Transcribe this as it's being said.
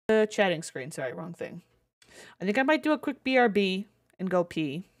chatting screen. Sorry, wrong thing. I think I might do a quick BRB and go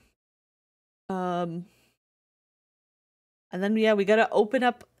pee. And then yeah, we gotta open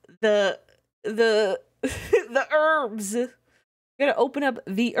up the the Urbz. We gotta open up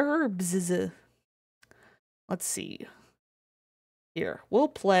the Urbz. Let's see. Here, we'll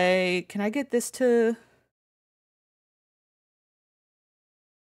play. Can I get this to?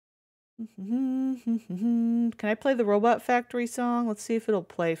 Can I play the Robot Factory song? Let's see if it'll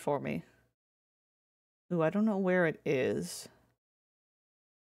play for me. Ooh, I don't know where it is.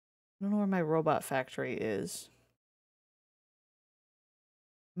 I don't know where my Robot Factory is.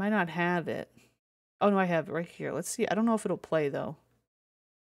 Might not have it. Oh, no, I have it right here. Let's see. I don't know if it'll play, though.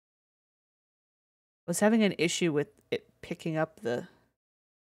 I was having an issue with it picking up the...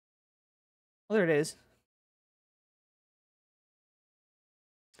 Oh, there it is.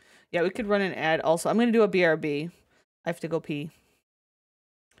 Yeah, we could run an ad also. I'm going to do a BRB. I have to go pee.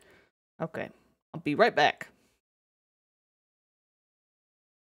 Okay. I'll be right back.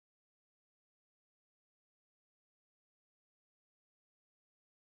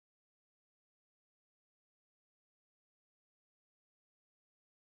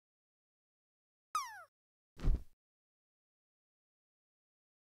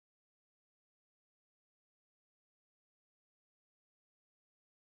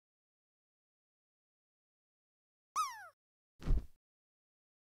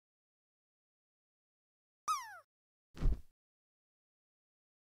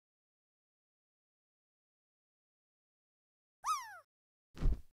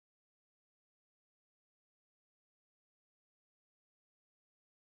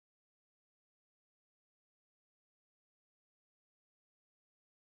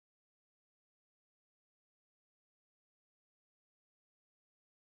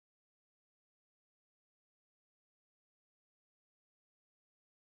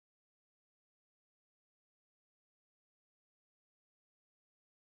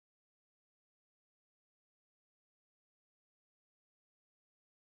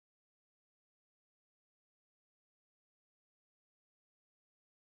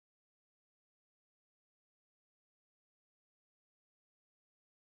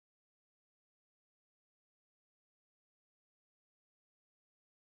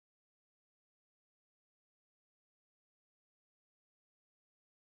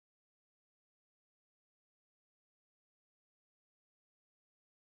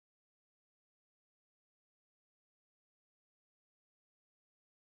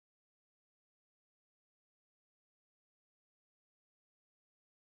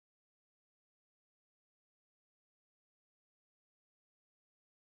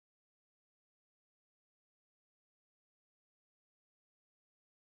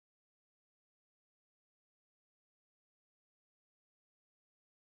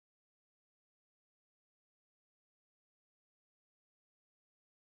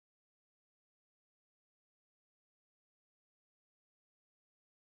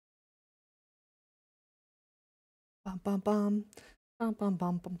 Bum, bum, bum. Bum, bum,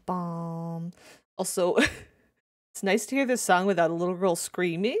 bum, bum, bum. Also, it's nice to hear this song without a little girl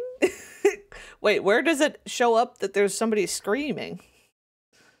screaming. Wait, where does it show up that there's somebody screaming?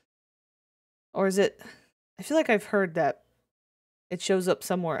 Or is it... I feel like I've heard that it shows up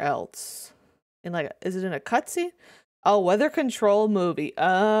somewhere else. In like, is it in a cutscene? Oh, weather control movie.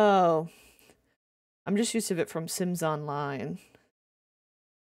 Oh. I'm just used to it from Sims Online.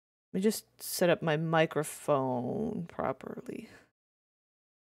 Let me just set up my microphone properly.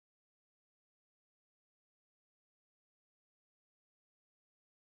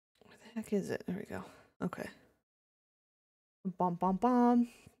 Where the heck is it? There we go. Okay. Bom, bom,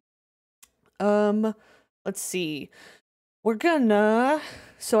 bom. Let's see. We're gonna...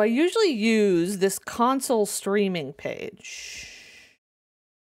 So I usually use this console streaming page.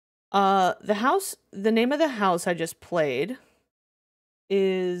 The name of the house I just played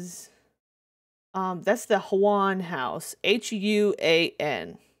is... that's the Huan house.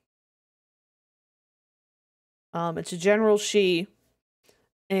 Huan. It's a General Shi.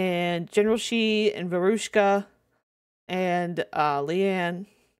 And General Shi and Varushka and Leanne.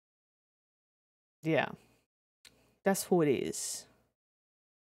 Yeah. That's who it is.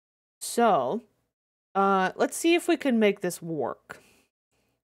 So, let's see if we can make this work.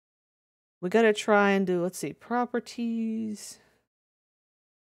 We gotta try and do, let's see, properties.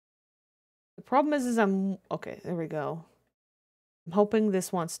 The problem is I'm, okay, there we go. I'm hoping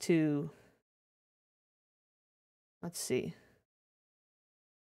this wants to, let's see.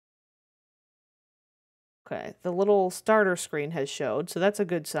 Okay, the little starter screen has showed, so that's a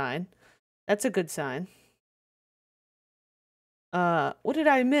good sign. That's a good sign. What did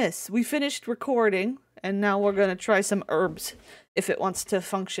I miss? We finished recording, and now we're gonna try some Urbz if it wants to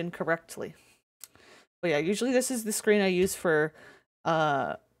function correctly. But yeah, usually this is the screen I use for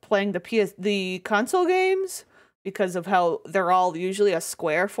playing the console games because of how they're all usually a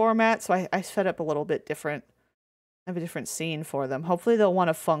square format, so I set up a little bit different. I have a different scene for them. Hopefully they'll want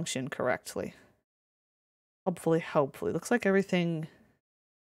to function correctly. Hopefully. Looks like everything...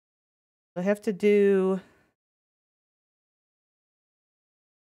 I have to do...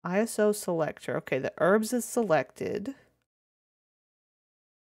 ISO selector. Okay, the Urbz is selected.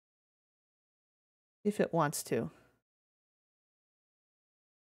 See if it wants to.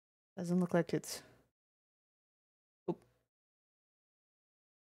 Doesn't look like it's... Oop.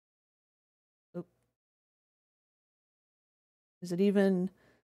 Oop. Is it even...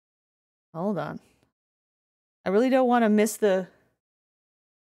 Hold on. I really don't want to miss the...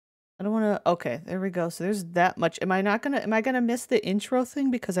 I don't want to... Okay, there we go. So there's that much. Am I gonna miss the intro thing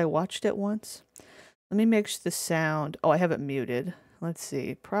because I watched it once? Let me make the sound... Oh, I have it muted. Let's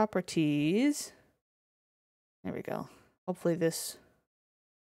see. Properties. There we go. Hopefully this...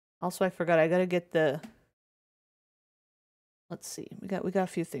 Also, I forgot. I gotta get the... Let's see. We got a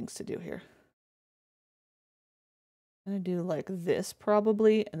few things to do here. I'm gonna do like this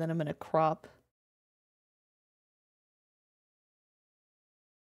probably, and then I'm gonna crop...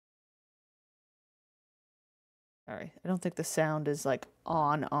 Sorry, I don't think the sound is like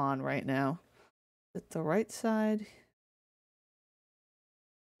on right now. Is it the right side?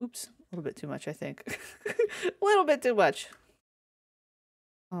 Oops, a little bit too much, I think. A little bit too much.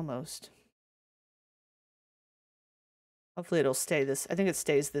 Almost. Hopefully it'll stay this. I think it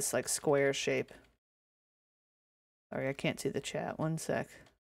stays this like square shape. Sorry, I can't see the chat. One sec.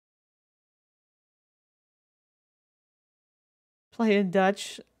 Playing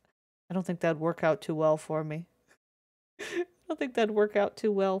Dutch. I don't think that'd work out too well for me. I don't think that'd work out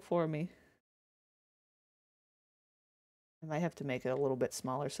too well for me. I might have to make it a little bit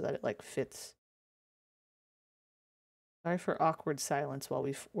smaller so that it like fits. Sorry for awkward silence while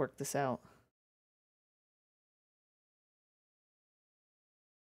we work this out.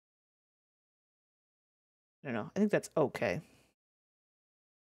 I don't know. I think that's okay.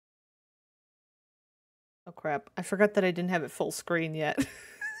 Oh crap. I forgot that I didn't have it full screen yet.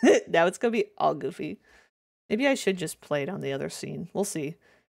 Now it's gonna be all goofy. Maybe I should just play it on the other scene. We'll see.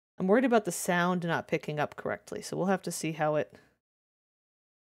 I'm worried about the sound not picking up correctly, so we'll have to see how it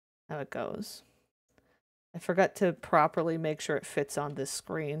goes. I forgot to properly make sure it fits on this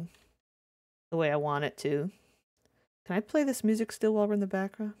screen the way I want it to. Can I play this music still while we're in the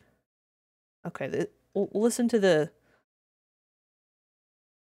background? Okay, we'll listen to the...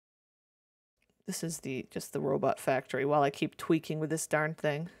 This is just the robot factory while I keep tweaking with this darn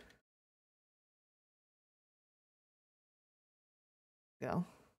thing. Go.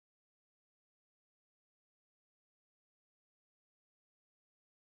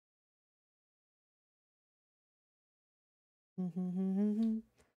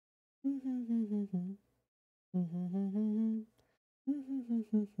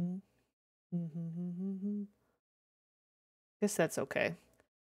 Guess that's okay.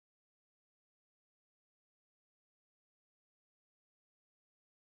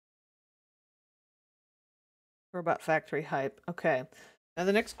 Robot factory hype. Okay. Now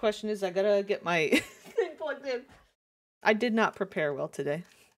the next question is I gotta get my thing plugged in. I did not prepare well today.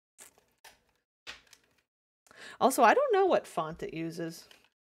 Also, I don't know what font it uses.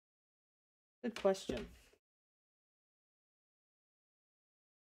 Good question.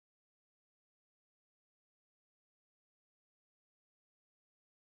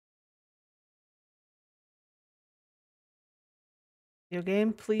 Video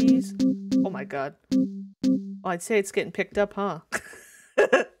game, please. Oh my god. Oh, I'd say it's getting picked up, huh?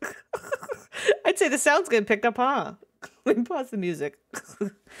 I'd say the sound's getting picked up, huh? Let me pause the music.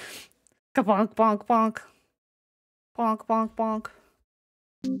 Ka-bonk, bonk, bonk. Bonk, bonk, bonk.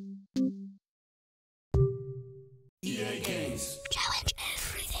 EA Games. Challenge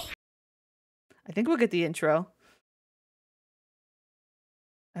everything. I think we'll get the intro.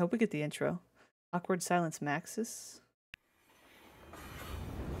 I hope we get the intro. Awkward silence Maxis.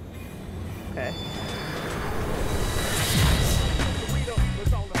 Okay.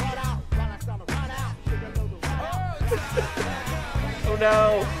 Oh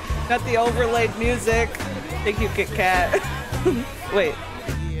no, not the overlaid music. Thank you, Kit Kat. Wait,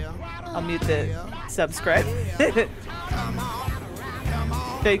 I'll mute the subscribe.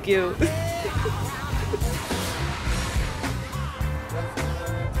 Thank you.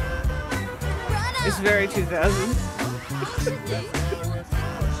 It's very 2000s.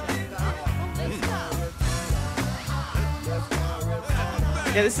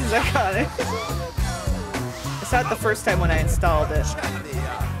 Yeah, this is iconic. I saw it the first time when I installed it.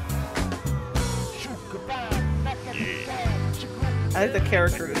 I like the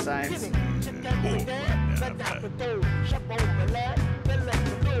character designs.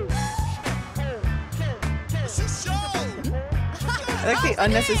 I like the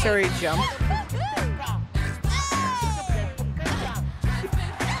unnecessary jump.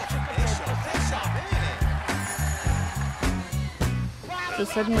 So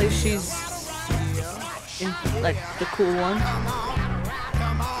suddenly she's in, like, the cool one.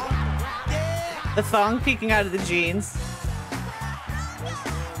 The thong peeking out of the jeans.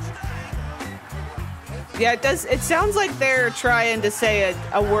 Yeah, it does. It sounds like they're trying to say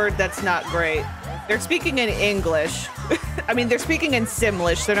a word that's not great. They're speaking in English. I mean, they're speaking in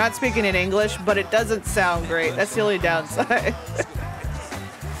Simlish. They're not speaking in English, but it doesn't sound great. That's the only downside.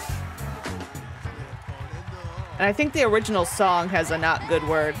 And I think the original song has a not good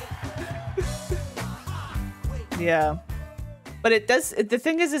word. Yeah. But it does. The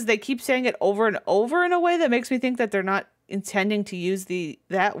thing is they keep saying it over and over in a way that makes me think that they're not intending to use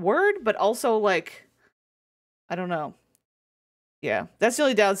that word, but also, like, I don't know. Yeah, that's the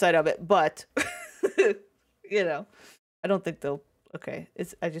only downside of it, but you know, I don't think they'll. Okay,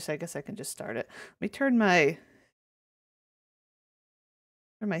 I guess I can just start it. Let me turn my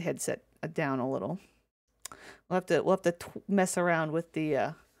headset down a little. We'll have to mess around with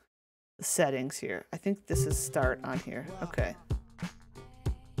the settings here. I think this is start on here. Okay.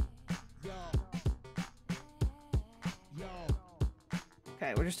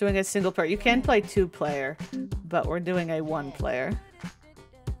 Okay, we're just doing a single player. You can play 2-player, but we're doing a 1-player.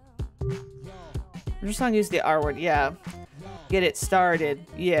 We're just gonna use the R word. Yeah. Get it started.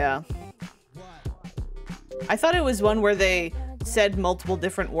 Yeah. I thought it was one where they said multiple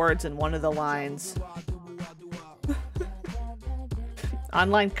different words in one of the lines.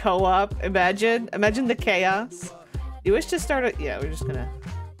 Online co-op. Imagine the chaos. You wish to start a... Yeah, we're just gonna...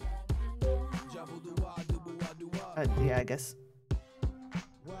 yeah, I guess.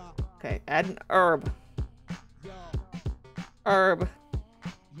 Okay, add an herb. Herb.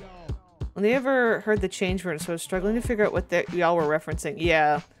 When they ever heard the change word, so I was struggling to figure out what y'all were referencing.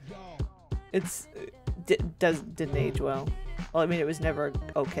 Yeah. It's... didn't age well. Well, I mean, it was never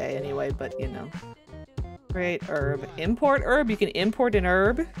okay anyway, but, you know. Great herb. Import herb? You can import an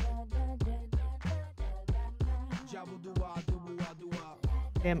herb?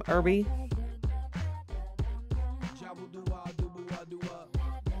 Damn herby.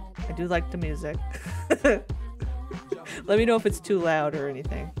 I do like the music. Let me know if it's too loud or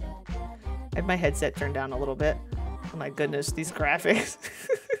anything. I have my headset turned down a little bit. Oh my goodness, these graphics.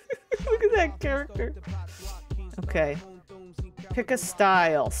 Look at that character. Okay. Pick a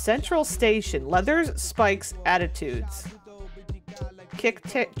style. Central Station. Leathers, spikes, attitudes. Kick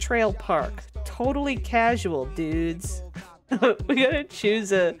Trail Park. Totally casual, dudes. We gotta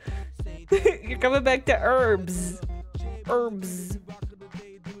choose a... You're coming back to Urbz. Urbz.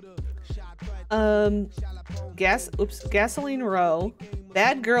 Gasoline Row.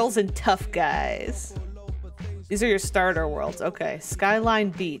 Bad Girls and Tough Guys. These are your starter worlds. Okay.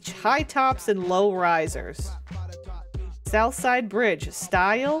 Skyline Beach. High tops and low risers. Southside Bridge.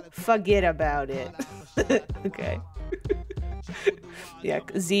 Style? Forget about it. Okay. Yeah,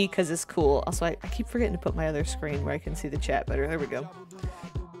 Z because it's cool. Also, I keep forgetting to put my other screen where I can see the chat better. There we go.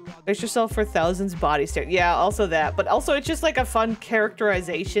 Brace yourself for thousands body stare. Yeah, also that. But also, it's just like a fun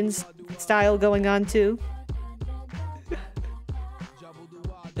characterization style going on, too.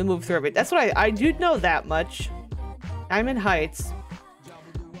 And move through it. That's what I do know that much. Diamond Heights.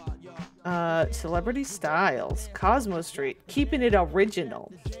 Celebrity Styles. Cosmo Street. Keeping it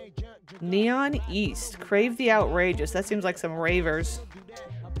original. Neon East. Crave the outrageous. That seems like some ravers.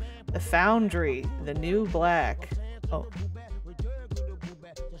 The Foundry. The New Black. Oh.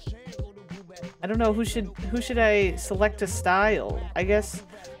 I don't know who should I select a style. I guess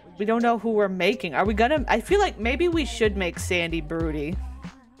we don't know who we're making. Are we gonna... I feel like maybe we should make Sandy Broody.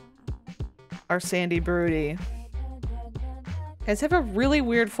 Our Sandy Broody. Guys have a really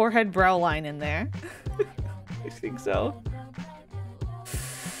weird forehead brow line in there. I think so.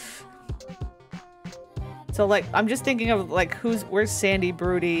 So like, I'm just thinking of like, where's Sandy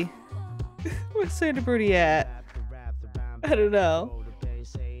Broody? Where's Sandy Broody at? I don't know.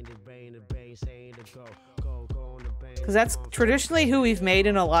 Because that's traditionally who we've made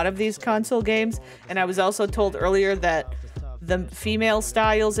in a lot of these console games. And I was also told earlier that the female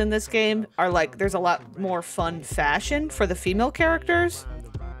styles in this game are like, there's a lot more fun fashion for the female characters.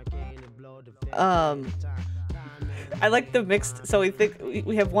 I like the mixed, so we think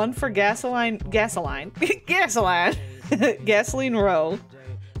we have one for Gasoline Row,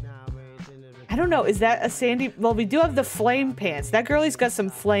 I don't know. Is that a Sandy? Well, we do have the flame pants. That girlie's got some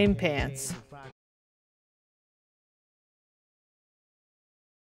flame pants.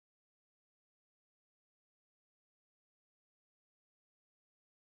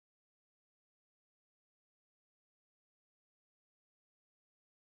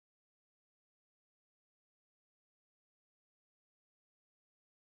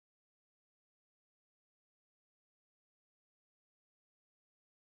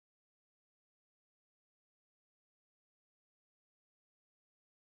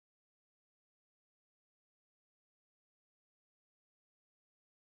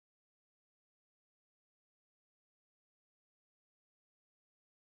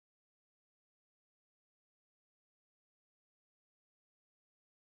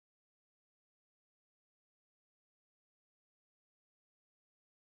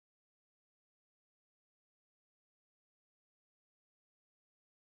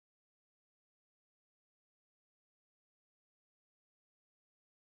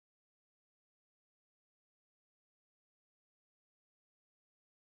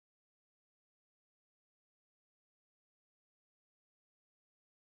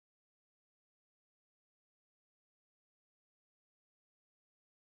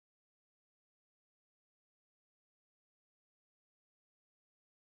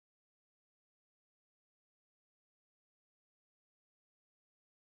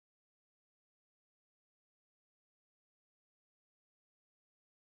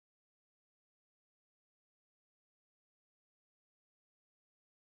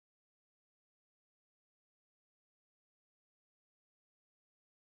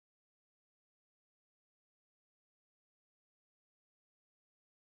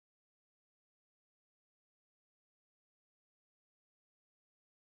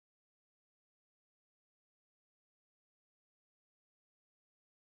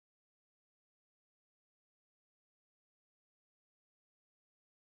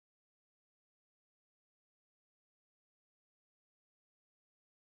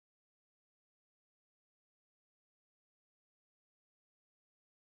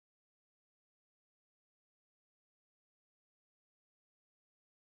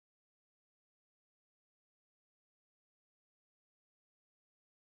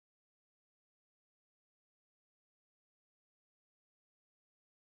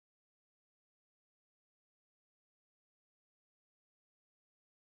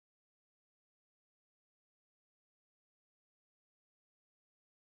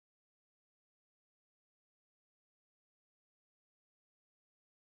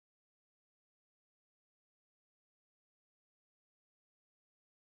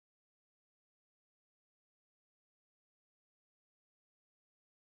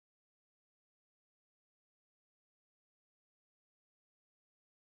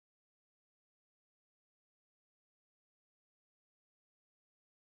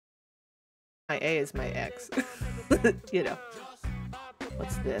 My A is my X. You know.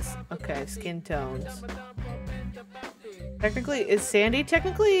 What's this? Okay, skin tones. Technically, is Sandy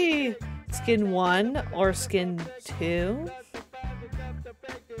technically skin 1 or skin 2?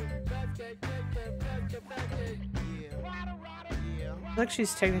 Look,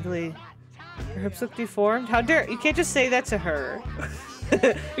 she's technically... Her hips look deformed? How dare... You can't just say that to her.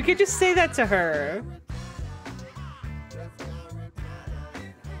 You can't just say that to her.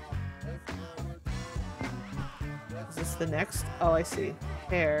 Is this the next? Oh, I see.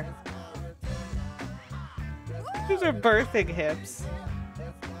 Hair. These are birthing hips.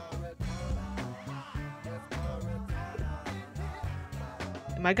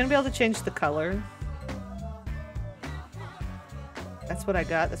 Am I gonna be able to change the color? That's what I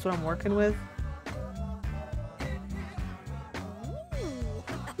got. That's what I'm working with.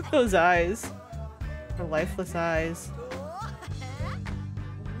 Those eyes. Her lifeless eyes.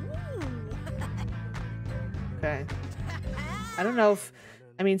 Okay. I don't know if...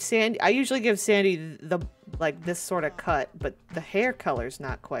 I mean, Sandy... I usually give Sandy the, like, this sort of cut, but the hair color's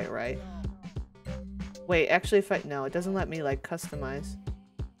not quite right. Wait, actually, if I... No, it doesn't let me, like, customize.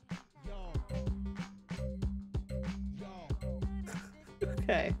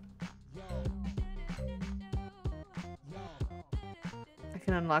 Okay. I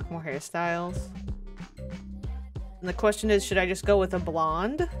can unlock more hairstyles. And the question is, should I just go with a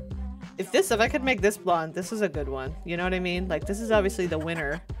blonde? If I could make this blonde, this is a good one. You know what I mean? Like, this is obviously the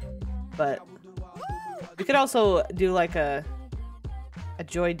winner. But we could also do like a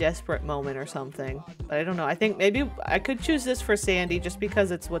Joy Desperate moment or something. But I don't know. I think maybe I could choose this for Sandy just because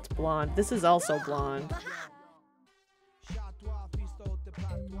it's what's blonde. This is also blonde.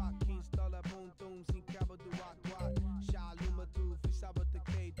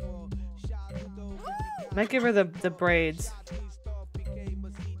 Might give her the braids.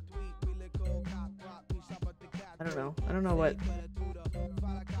 I don't know. I don't know what.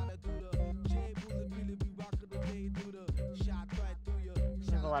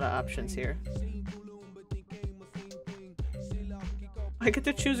 I have a lot of options here. I get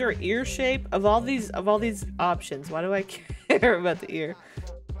to choose her ear shape of all these options. Why do I care about the ear?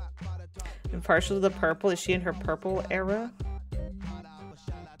 Impartial to the purple. Is she in her purple era? I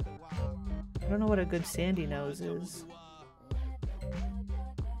don't know what a good sandy nose is.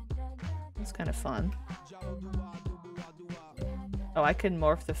 That's kind of fun. Oh, I can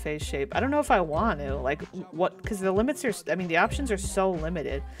morph the face shape. I don't know if I want to. Like, what? Because the limits are... I mean, the options are so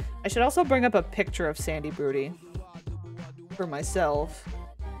limited. I should also bring up a picture of Sandy Broody for myself.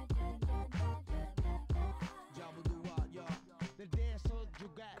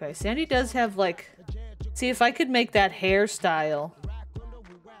 Okay, Sandy does have, like... See, if I could make that hairstyle...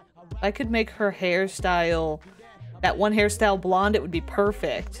 I could make her hairstyle... That one hairstyle blonde, it would be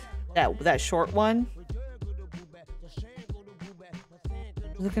perfect. That short one.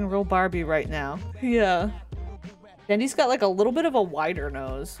 Looking real Barbie right now. Yeah. Sandy's got like a little bit of a wider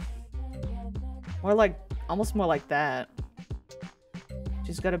nose. More like, almost more like that.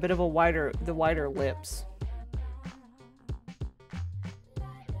 She's got a bit of a wider lips.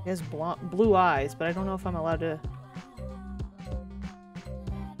 She has blue eyes, but I don't know if I'm allowed to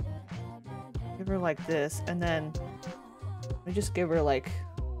give her like this, and then let me just give her like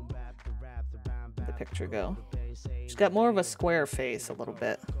the picture go. She's got more of a square face a little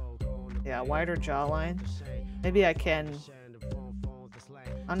bit. Yeah, wider jawline. Maybe I can...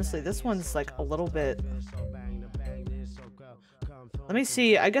 Honestly, this one's like a little bit... Let me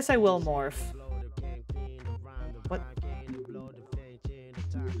see. I guess I will morph. What?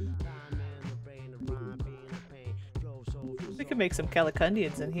 We can make some Calicut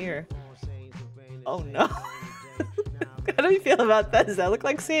in here. Oh no. How do you feel about that? Does that look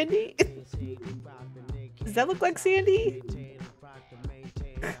like Sandy? Does that look like Sandy?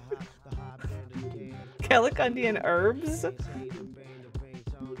 Calicut and Urbz?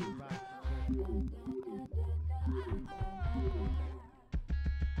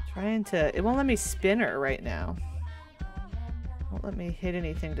 Trying to... It won't let me spin her right now. Won't let me hit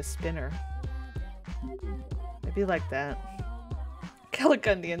anything to spin her. Maybe like that.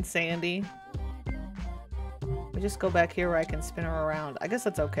 Calicut and Sandy. Let me just go back here where I can spin her around. I guess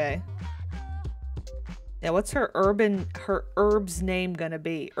that's okay. Yeah, what's her Urbz name gonna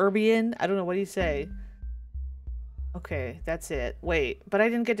be? Urbian? I don't know. What do you say? Okay, that's it. Wait, but I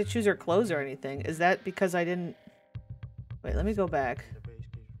didn't get to choose her clothes or anything. Is that because I didn't... Wait, let me go back.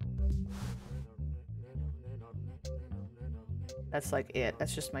 That's like it.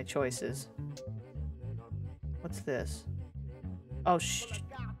 That's just my choices. What's this? Oh,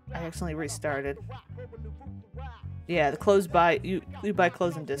 I accidentally restarted. Yeah, the clothes buy... You buy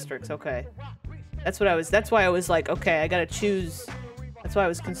clothes in districts. Okay. That's why I was like, okay, I gotta choose. That's why I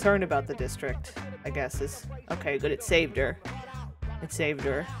was concerned about the district, I guess, is... Okay, good, it saved her. It saved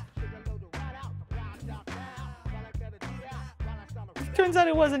her. Turns out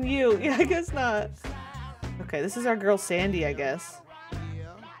it wasn't you. Yeah, I guess not. Okay, this is our girl Sandy, I guess.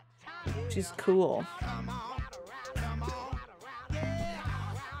 She's cool.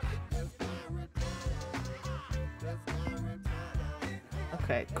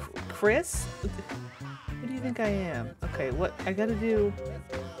 Okay, Chris? Who do you think I am? Okay, what I gotta do...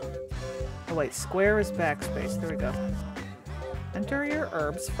 Oh wait, square is backspace. There we go. Enter your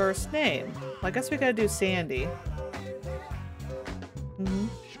Urbz first name. Well, I guess we gotta do Sandy. Mm-hmm.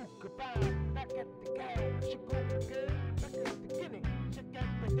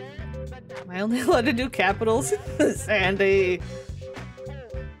 Am I only allowed to do capitals? Sandy.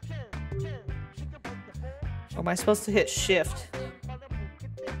 Or am I supposed to hit shift?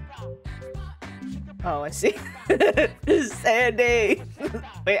 Oh, I see. Sandy!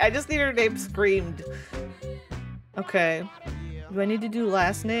 Wait, I just need her name screamed. Okay. Do I need to do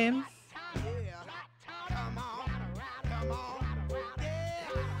last name?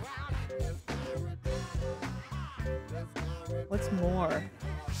 What's more?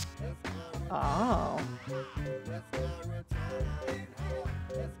 Oh.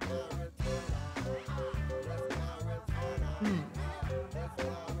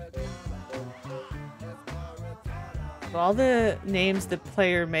 So all the names the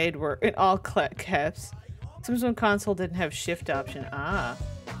player made were in all caps. Sometimes when console didn't have shift option. Ah.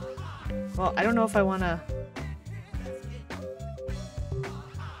 Well, I don't know if I want to...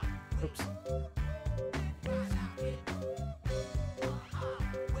 Oops.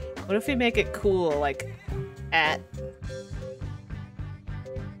 What if we make it cool, like, at...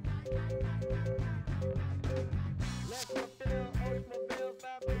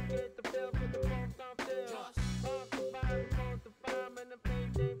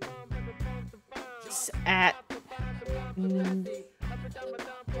 At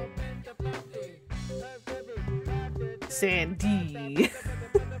Sandy.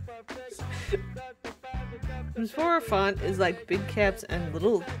 Explorer font is like big caps and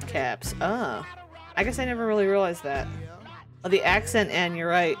little caps. Ah. I guess I never really realized that. Oh, the accent N, you're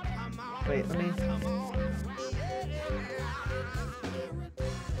right. Wait, let me...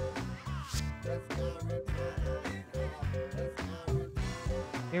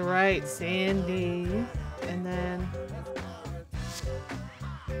 You're right, Sandy. And then...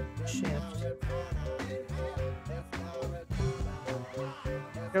 Shift.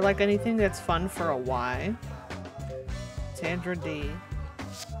 You're like anything that's fun for a Y. Sandra D.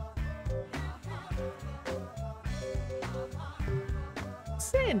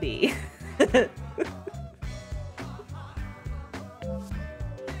 Sandy.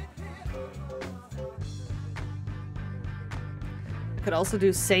 Could also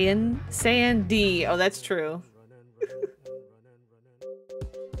do Sandy. Oh, that's true.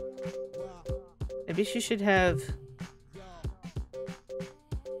 Maybe she should have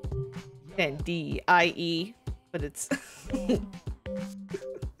Sandy, but it's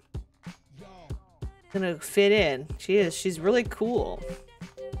gonna fit in. She is. She's really cool.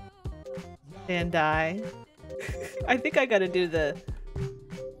 Sandy. I think I gotta do the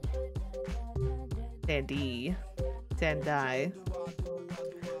Sandy. Sandy.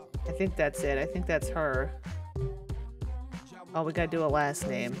 I think that's it. I think that's her. Oh, we gotta do a last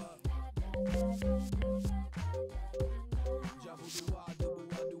name.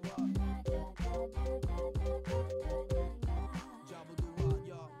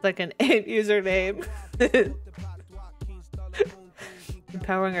 Like an username.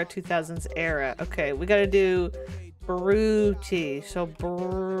 Empowering our 2000s era. Okay, we gotta do Bruty. So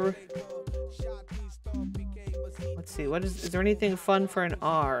let's see, what is there anything fun for an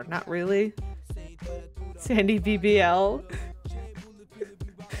R? Not really. Sandy BBL.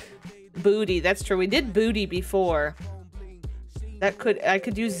 Booty, that's true. We did booty before. That I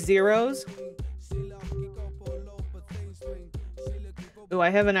could use zeros. Oh, I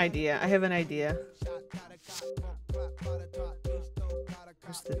have an idea. I have an idea.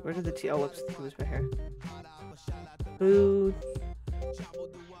 Where did the T? Oh, whoops, it was right here. Boo.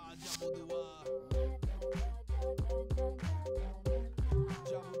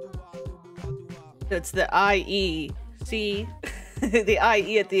 It's the IE. See? The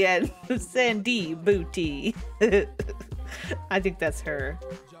IE at the end. Sandy Booty. I think that's her.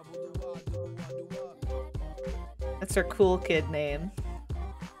 That's her cool kid name.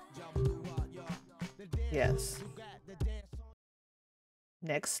 Yes.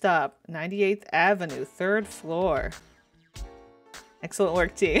 Next stop, 98th Avenue, 3rd floor. Excellent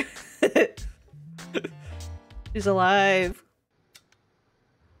work, team. She's alive.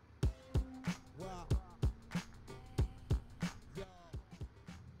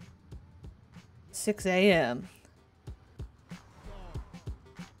 $6 a.m.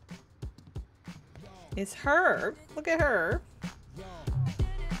 It's her. Look at her.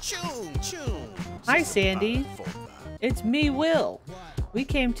 Hi, Sandy. It's me, Will. We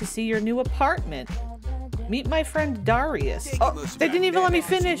came to see your new apartment. Meet my friend Darius. Oh, they didn't even let me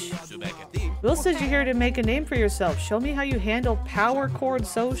finish. Will says you're here to make a name for yourself. Show me how you handle Power Chord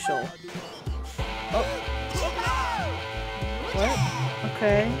Social. Oh. What?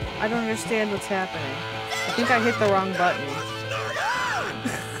 Okay. I don't understand what's happening. I think I hit the wrong button.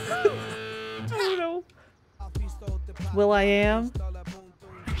 I don't know. Will I am?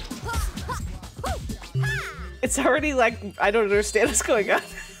 It's already like, I don't understand what's going on.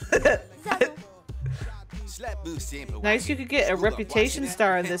 Nice you could get a reputation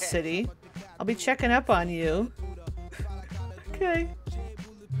star in this city. I'll be checking up on you. Okay.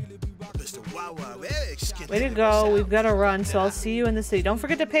 Way to go. We've got to run, so I'll see you in the city. Don't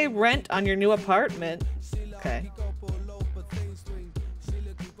forget to pay rent on your new apartment. Okay.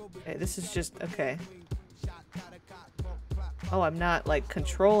 Okay, this is just, okay. Oh, I'm not, like,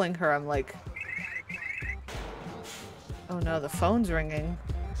 controlling her. I'm, like... Oh no, the phone's ringing.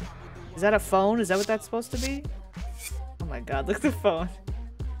 Is that a phone? Is that what that's supposed to be? Oh my god, look at the phone.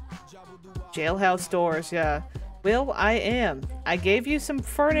 Jailhouse doors, yeah. Will, I am. I gave you some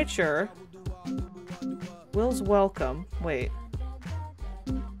furniture. Will's welcome. Wait.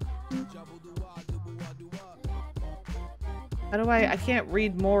 How do I can't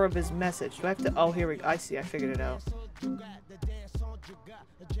read more of his message. Do I have to, oh, here we go. I see, I figured it out.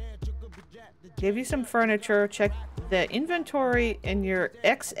 Gave you some furniture. Check the inventory in your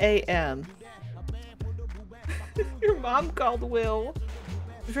XAM. Your mom called Will.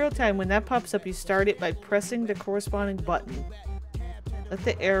 It's real time. When that pops up, you start it by pressing the corresponding button. Let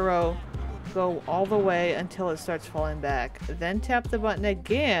the arrow Go all the way until it starts falling back. Then tap the button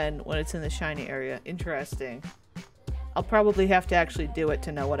again when it's in the shiny area. Interesting. I'll probably have to actually do it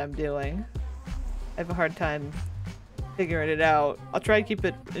to know what I'm doing. I have a hard time figuring it out. I'll try to keep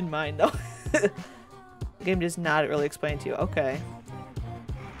it in mind though. The game does not really explain to you. Okay.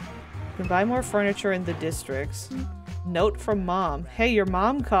 You can buy more furniture in the districts. Note from mom. Hey, your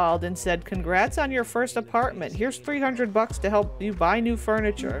mom called and said, congrats on your first apartment. Here's $300 to help you buy new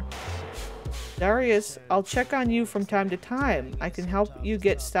furniture. Darius, I'll check on you from time to time. I can help you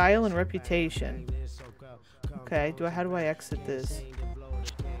get style and reputation. Okay, how do I exit this?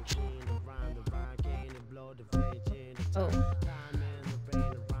 Oh.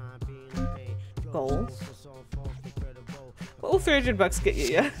 Goals. What will $300 get you?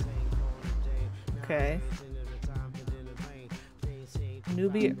 Yeah. Okay.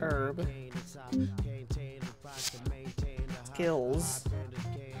 Newbie herb. Skills.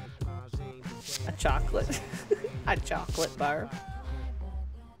 A chocolate. A chocolate bar.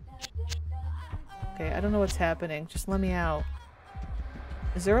 Okay, I don't know what's happening. Just let me out.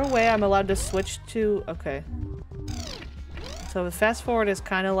 Is there a way I'm allowed to switch to... Okay. So the fast forward is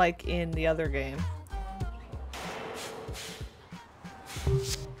kind of like in the other game.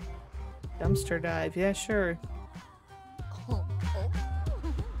 Dumpster dive. Yeah, sure.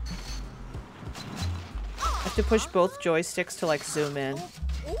 I have to push both joysticks to like zoom in.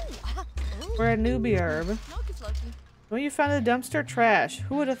 We're a newbie herb. When you found the dumpster, trash.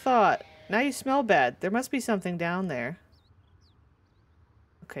 Who would have thought? Now you smell bad. There must be something down there.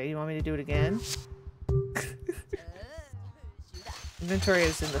 Okay, you want me to do it again? Inventory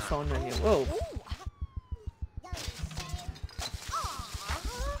is in the phone menu. Whoa.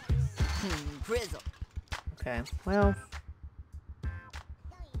 Okay, well.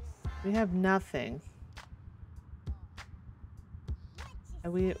 We have nothing.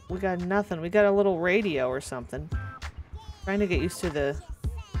 And we got nothing. We got a little radio or something. Trying to get used to the...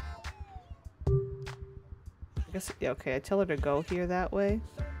 I guess, yeah, okay, I tell her to go here that way.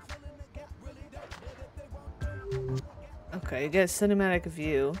 Okay, you get a cinematic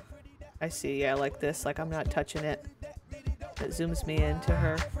view. I see, yeah, like this, like I'm not touching it. It zooms me into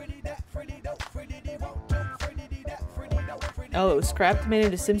her. Oh, it was scrapped, made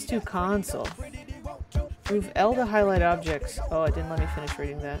into Sims 2 console. Move L to highlight objects. Oh, it didn't let me finish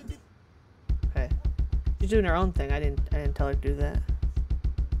reading that. Okay. She's doing her own thing. I didn't tell her to do that.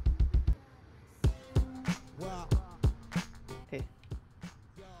 Okay.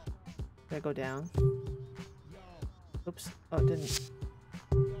 Did I go down? Oops. Oh, it didn't.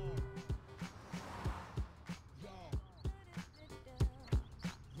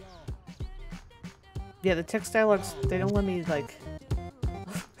 Yeah, the text dialogues, they don't let me, like...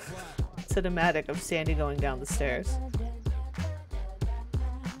 cinematic of Sandy going down the stairs.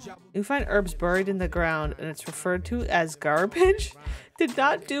 You find Urbz buried in the ground and it's referred to as garbage? Did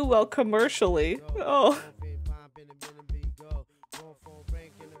not do well commercially. Oh.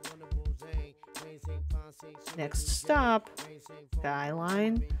 Next stop.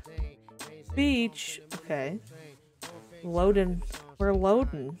 Skyline. Beach. Okay. Loading. We're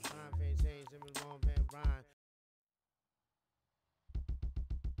loading.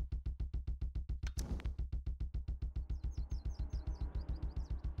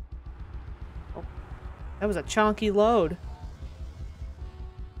 That was a chonky load.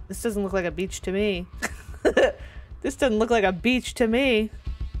 This doesn't look like a beach to me. This doesn't look like a beach to me.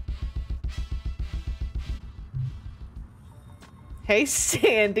 Hey,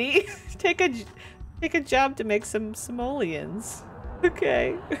 Sandy. Take a job to make some simoleons.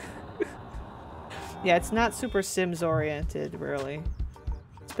 Okay. Yeah, it's not super Sims oriented, really.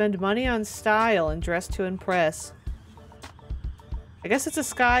 Spend money on style and dress to impress. I guess it's a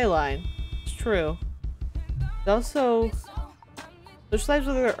skyline. It's true. Also, socialize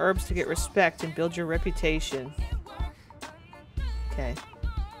with other herbs to get respect and build your reputation. Okay.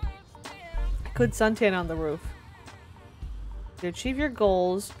 Good suntan on the roof. To achieve your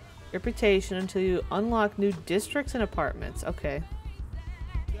goals, reputation until you unlock new districts and apartments. Okay.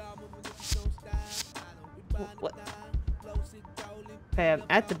 What? Okay, I'm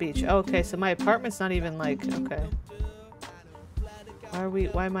at the beach. Oh, okay, so my apartment's not even like, okay.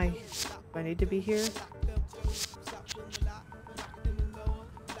 Do I need to be here?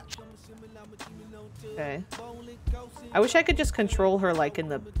 Okay. I wish I could just control her like in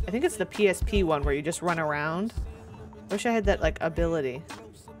the... I think it's the PSP one where you just run around. I wish I had that like ability.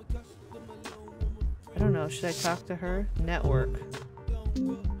 I don't know. Should I talk to her? Network.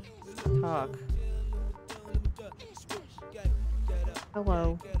 Talk.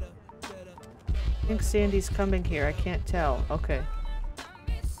 Hello. I think Sandy's coming here. I can't tell. Okay.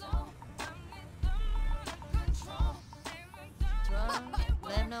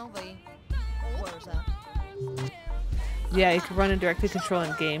 Yeah, you can run and directly control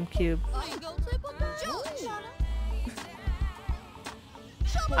in GameCube.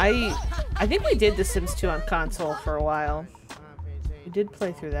 I think we did The Sims 2 on console for a while. We did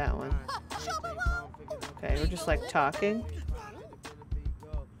play through that one. Okay, we're just like talking.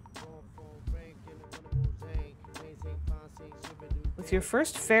 With your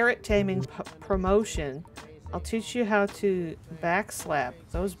first ferret taming promotion, I'll teach you how to backslap.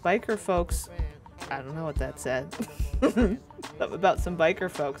 Those biker folks... I don't know what that said. Something about some biker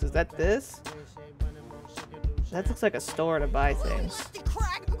folks. Is that this? That looks like a store to buy things.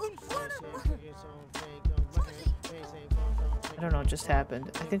 I don't know what just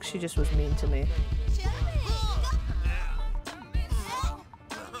happened. I think she just was mean to me.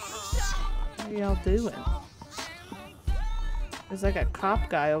 What are y'all doing? There's like a cop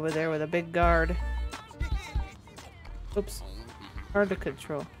guy over there with a big guard. Oops. Hard to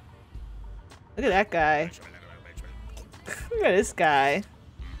control. Look at that guy. Look at this guy.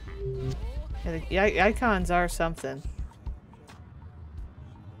 Yeah, the icons are something.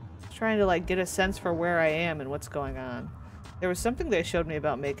 Just trying to like get a sense for where I am and what's going on. There was something they showed me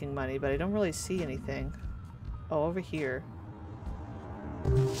about making money, but I don't really see anything. Oh, over here.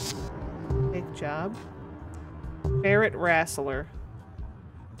 Big job. Ferret Wrestler.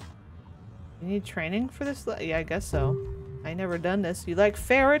 You need training for this? Yeah, I guess so. I never done this. You like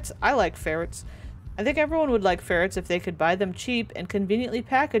ferrets? I like ferrets. I think everyone would like ferrets if they could buy them cheap and conveniently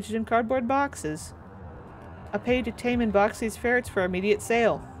packaged in cardboard boxes. I'll pay you to tame and box these ferrets for immediate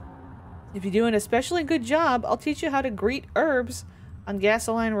sale. If you do an especially good job, I'll teach you how to greet Urbz on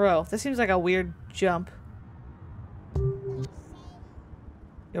Gasoline Row. This seems like a weird jump.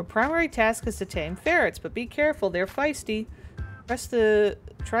 Your primary task is to tame ferrets, but be careful, they're feisty. Press the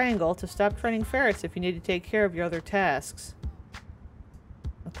triangle to stop training ferrets if you need to take care of your other tasks.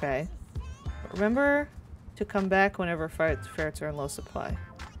 Okay. Remember to come back whenever ferrets are in low supply.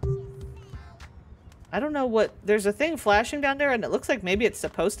 I don't know what... There's a thing flashing down there and it looks like maybe it's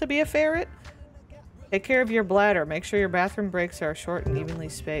supposed to be a ferret. Take care of your bladder. Make sure your bathroom breaks are short and evenly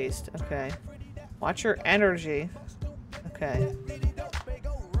spaced. Okay. Watch your energy. Okay.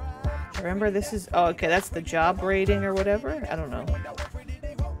 Remember this is... Oh, okay, that's the job rating or whatever? I don't know.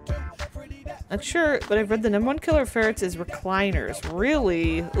 Not sure, but I've read the #1 killer of ferrets is recliners.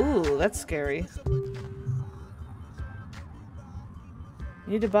 Really? Ooh, that's scary. You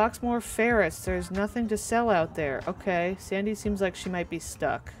need to box more ferrets. There's nothing to sell out there. Okay, Sandy seems like she might be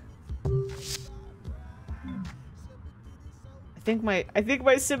stuck. I think my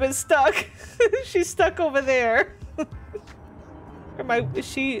sim is stuck. She's stuck over there. Or is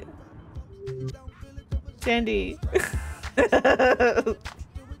she... Sandy.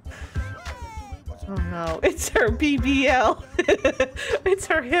 Oh no, it's her BBL. It's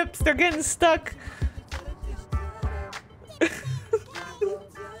her hips. They're getting stuck.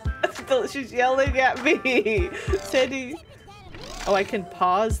 She's yelling at me. Sandy. Oh, I can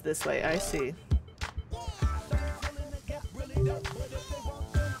pause this way. I see.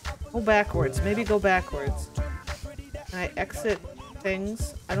 Go backwards. Maybe go backwards. Can I exit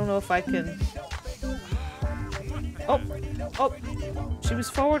things? I don't know if I can... Oh! Oh! She was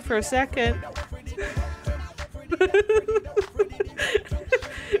forward for a second.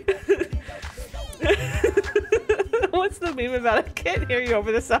 What's the meme about? I can't hear you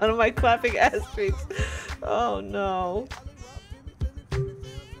over the sound of my clapping ass cheeks. Oh no.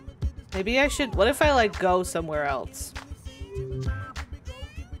 Maybe I should... What if I like go somewhere else?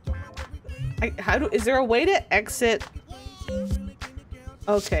 Is there a way to exit?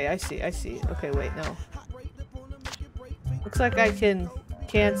 Okay, I see, I see. Okay, wait, no. Looks like I can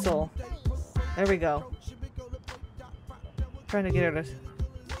cancel. There we go. Trying to get her to...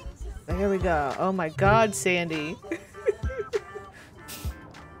 There we go. Oh my god, Sandy.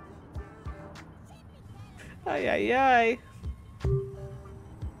 Ay, ay, ay.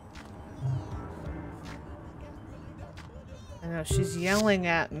 I know, she's yelling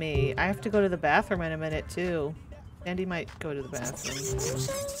at me. I have to go to the bathroom in a minute, too. Sandy might go to the bathroom.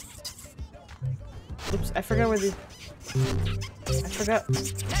 Oops, I forgot where the... I forgot...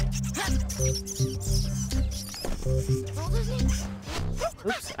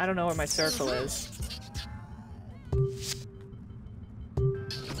 Oops, I don't know where my circle is.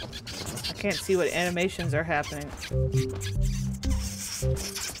 I can't see what animations are happening.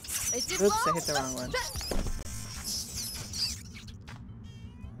 Oops, I hit the wrong one.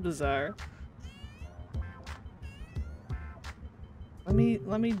 Bizarre. Let me,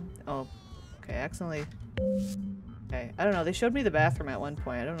 oh, okay, accidentally, okay, I don't know, they showed me the bathroom at one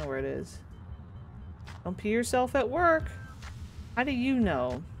point, I don't know where it is. Don't pee yourself at work. How do you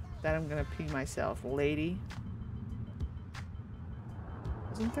know that I'm gonna pee myself, lady?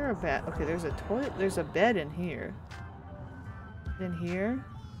 Isn't there a bed? Okay, there's a toilet. There's a bed in here. In here?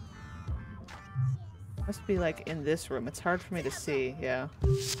 Must be like in this room. It's hard for me to see. Yeah.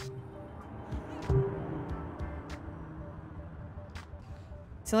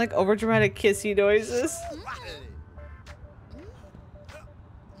 Sound like overdramatic kissy noises.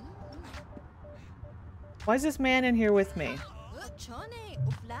 Why is this man in here with me?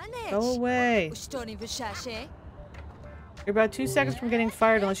 Go away. You're about 2 seconds from getting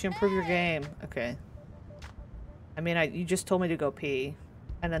fired unless you improve your game. Okay. I mean, you just told me to go pee.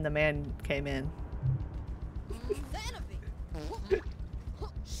 And then the man came in.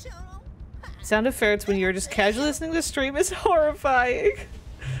 Sound of ferrets when you're just casually listening to the stream is horrifying.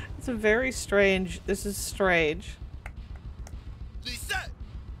 It's a very strange. This is strange.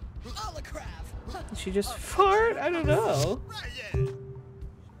 Did she just fart? I don't know.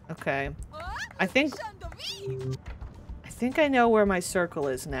 Okay. I think I know where my circle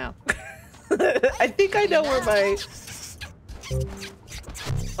is now. I think I know where my...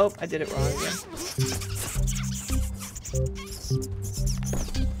 Oh, I did it wrong again.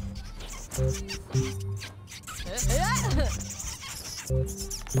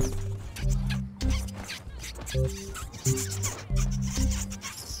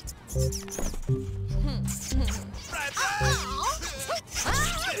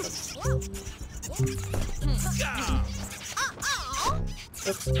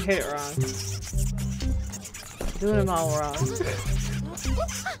 Oops, I hit it wrong. Doing them all wrong.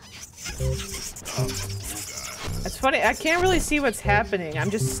 It's funny, I can't really see what's happening. I'm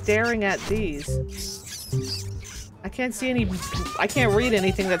just staring at these. I can't see any... I can't read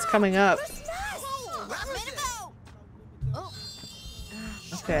anything that's coming up.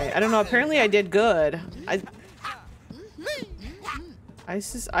 Okay, I don't know. Apparently I did good.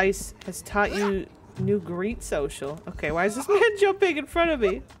 Ice has taught you new greet social. Okay, why is this man jumping in front of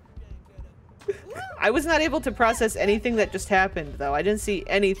me? I was not able to process anything that just happened, though. I didn't see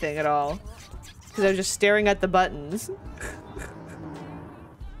anything at all. Because I was just staring at the buttons.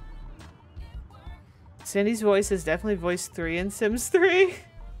 Sandy's voice is definitely voice 3 in Sims 3.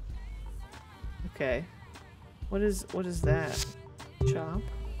 Okay. What is that? Chop?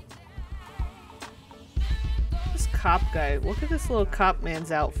 This cop guy. Look at this little cop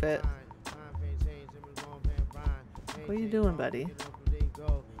man's outfit. What are you doing, buddy?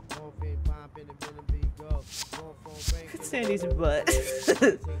 Look at Sandy's butt.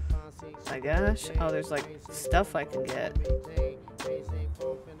 My gosh. Oh, there's like stuff I can get.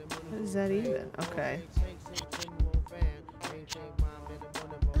 What is that even? Okay.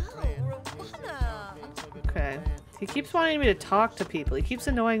 Okay. He keeps wanting me to talk to people. He keeps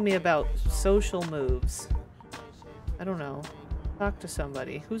annoying me about social moves. I don't know. Talk to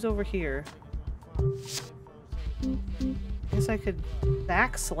somebody. Who's over here? I guess I could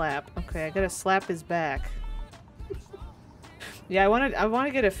back slap. Okay, I gotta slap his back. Yeah, I want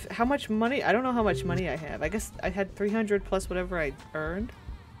to get a... How much money? I don't know how much money I have. I guess I had 300 plus whatever I earned.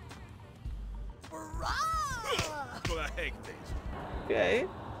 Okay.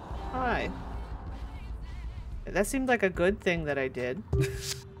 Hi. That seemed like a good thing that I did.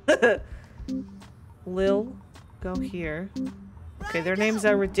 Lil, go here. Okay, their names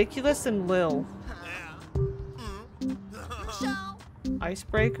are Ridiculous and Lil.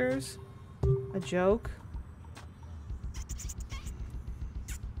 Icebreakers? A joke?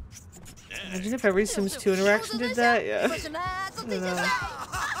 Imagine if every Sims 2 interaction did that? Yeah. I don't know.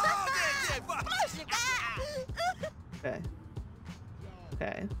 Okay.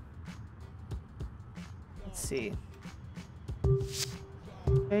 Okay. Let's see.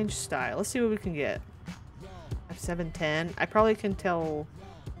 Change style. Let's see what we can get. F710. I probably can tell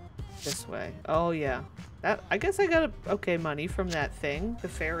this way. Oh yeah. That, I guess I got okay money from that thing. The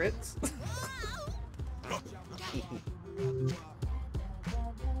ferrets.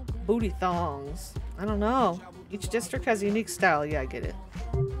 Booty thongs. I don't know. Each district has a unique style. Yeah, I get it.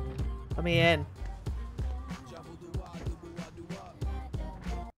 Let me in.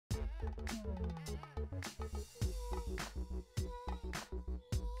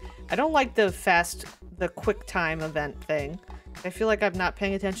 I don't like the quick time event thing. I feel like I'm not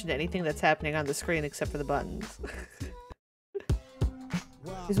paying attention to anything that's happening on the screen except for the buttons.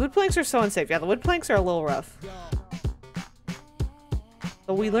 These wood planks are so unsafe. Yeah, the wood planks are a little rough.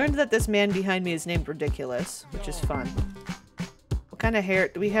 But we learned that this man behind me is named Ridiculous, which is fun. What kind of hair?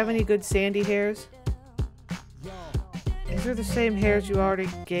 Do we have any good sandy hairs? These are the same hairs you already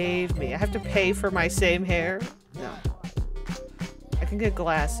gave me. I have to pay for my same hair? No. I can get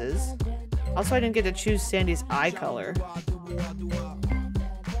glasses. Also, I didn't get to choose Sandy's eye color.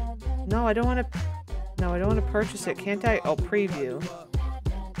 No, I don't want to. No, I don't want to purchase it. Can't I? Oh, preview.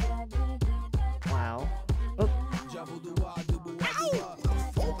 Wow. Oh.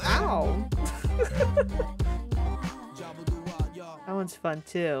 Ow! That one's fun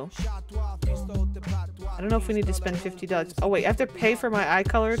too. I don't know if we need to spend $50. Oh wait, I have to pay for my eye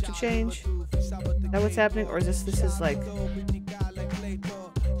color to change? Is that what's happening? Or is this is like...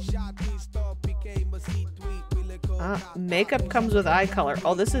 makeup comes with eye color.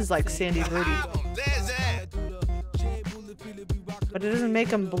 Oh, this is like Sandy Rudy. But it doesn't make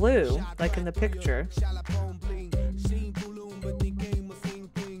them blue, like in the picture.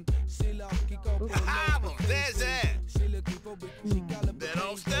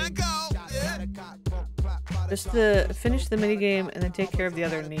 Just to finish the minigame and then take care of the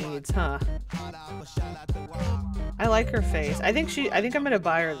other needs, huh? I like her face. I think I'm gonna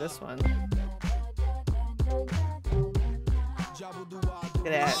buy her this one. Look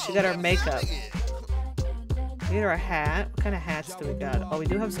at that. She got her makeup. We get her a hat. What kind of hats do we got? Oh, we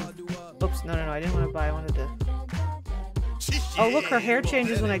do have some. Oops, no, I didn't want to buy. I wanted to. Oh, look, her hair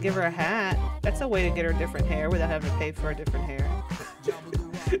changes when I give her a hat. That's a way to get her different hair without having to pay for a different hair.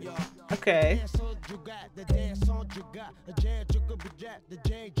 Okay.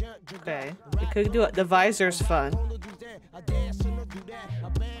 Okay. We could do it. The visor's fun.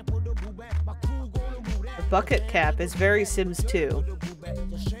 The bucket cap is very Sims 2.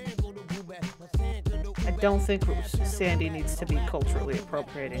 I don't think Sandy needs to be culturally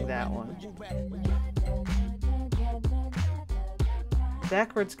appropriating that one.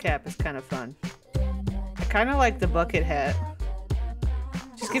 Backwards cap is kind of fun. I kind of like the bucket hat.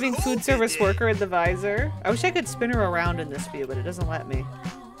 She's giving food service worker in the visor. I wish I could spin her around in this view, but it doesn't let me.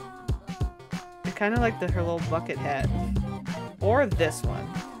 I kind of like her little bucket hat. Or this one.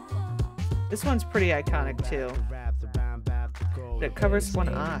 This one's pretty iconic too. But it covers one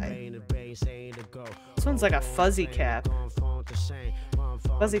eye. This one's like a fuzzy cap.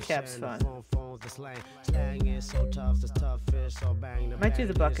 Fuzzy cap's fun. Might do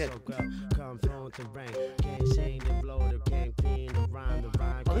the bucket.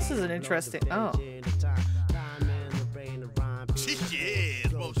 Oh, this is an interesting. Oh.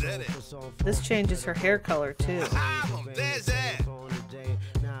 This changes her hair color too.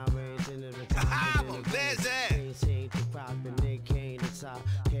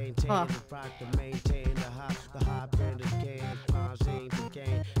 Huh.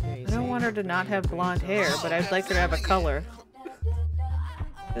 I don't want her to not have blonde hair, but I'd like her to have a color.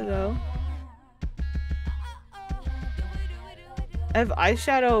 Hello. I have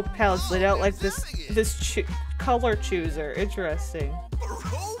eyeshadow palettes laid out like this color chooser. Interesting.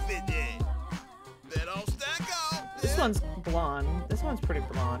 This one's blonde. This one's pretty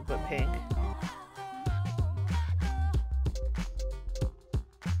blonde, but pink.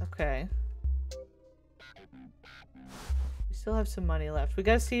 Okay. We still have some money left. We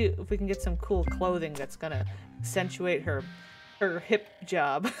gotta see if we can get some cool clothing that's gonna accentuate her hip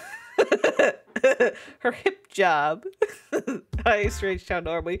job. Her hip job. I straight out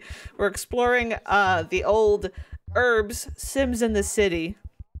normally. We're exploring the old Urbz Sims in the City.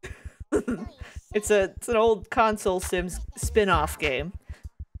 It's an old console Sims spin-off game.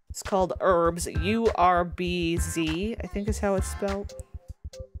 It's called Urbz, U-R-B-Z, I think is how it's spelled.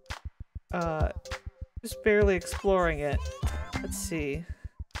 Just barely exploring it. Let's see.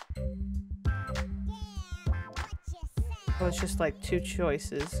 Oh, it's just like 2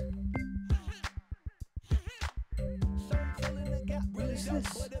 choices. What is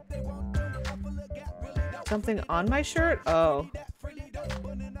this? Something on my shirt? Oh.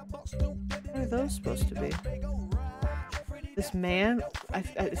 What are those supposed to be? This man?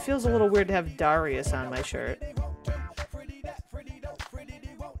 It feels a little weird to have Darius on my shirt.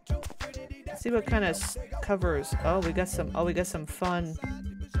 Let's see what kind of covers. Oh, we got some fun.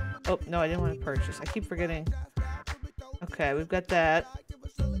 Oh, no, I didn't want to purchase. I keep forgetting. Okay, we've got that.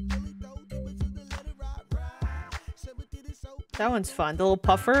 That one's fun. The little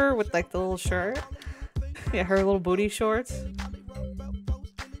puffer with like the little shirt. Yeah, her little booty shorts.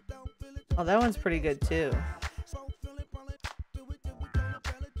 Oh, that one's pretty good too.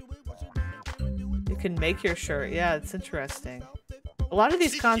 You can make your shirt. Yeah, it's interesting. A lot of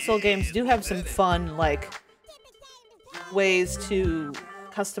these console games do have some fun, like, ways to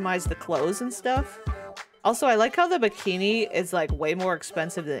customize the clothes and stuff. Also, I like how the bikini is, like, way more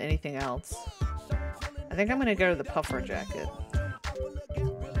expensive than anything else. I think I'm gonna go to the puffer jacket.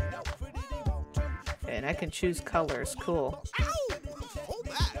 Okay, and I can choose colors. Cool.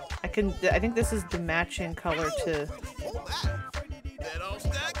 I think this is the matching color to...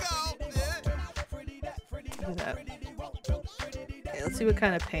 Look at that. Okay, let's see what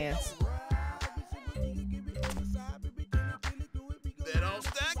kind of pants.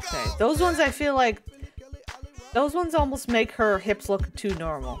 Okay, those ones I feel like... Those ones almost make her hips look too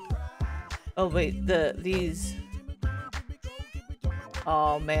normal. Oh wait, these...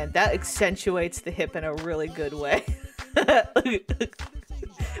 Oh man, that accentuates the hip in a really good way.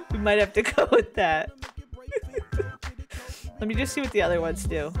 We might have to go with that. Let me just see what the other ones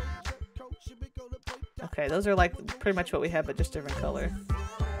do. Okay, those are like pretty much what we have, but just different color.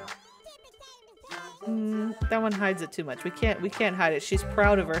 That one hides it too much. We can't hide it. She's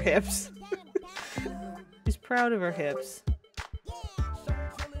proud of her hips. She's proud of her hips.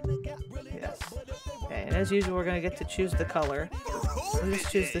 Yes. Okay, and as usual, we're gonna get to choose the color. We'll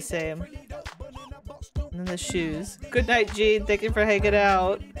just choose the same. And then the shoes. Good night, Jean. Thank you for hanging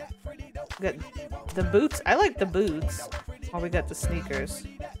out. We got the boots. I like the boots. Oh, we got the sneakers.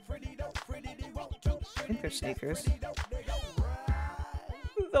 I think they're sneakers.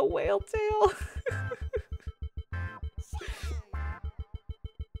 The whale tail.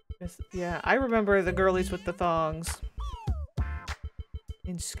 Yeah, I remember the girlies with the thongs.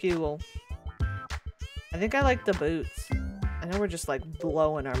 In school. I think I like the boots. I know we're just like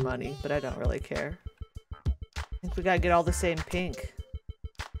blowing our money, but I don't really care. I think we gotta get all the same pink.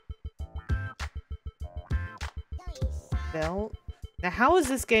 Belt? Now how is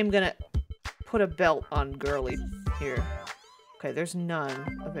this game gonna put a belt on girly here? Okay, there's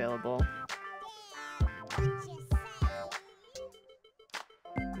none available.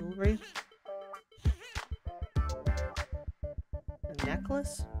 Jewelry? A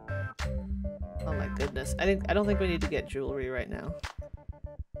necklace? Oh my goodness. I don't think we need to get jewelry right now.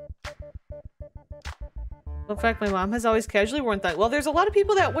 In fact, my mom has always casually worn that. Well, there's a lot of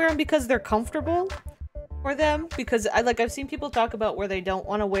people that wear them because they're comfortable for them. Because I've seen people talk about where they don't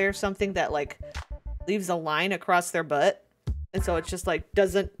want to wear something that like leaves a line across their butt. And so it's just like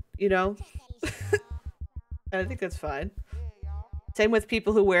doesn't, you know. I think that's fine. Same with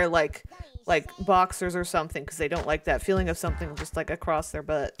people who wear like boxers or something because they don't like that feeling of something just like across their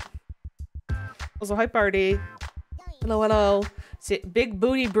butt. Also, hi party. Hello, hello. See, big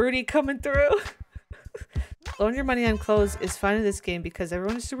booty broody coming through. Blowing your money on clothes is fun in this game because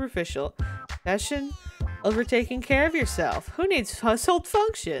everyone is superficial. Fashion over taking care of yourself. Who needs household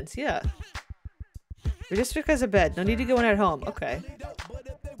functions? Yeah. You're just because of bed. No need to go in at home. Okay.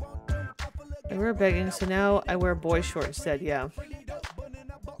 I wear begging, so now I wear boy short instead. Yeah.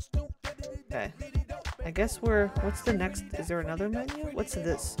 Okay. I guess what's the next? Is there another menu? What's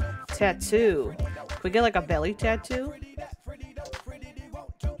this? Tattoo. Can we get like a belly tattoo?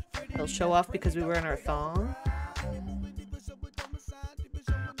 It'll show off because we were in our thong.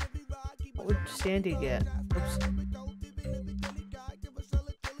 What would Sandy get? Oops.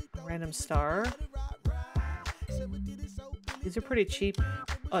 A random star. These are pretty cheap.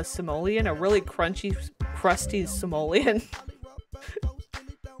 A simoleon, a really crunchy, crusty simoleon.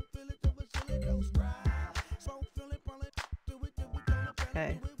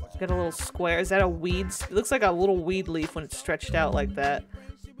 Okay, got a little square. Is that a weed? It looks like a little weed leaf when it's stretched out like that.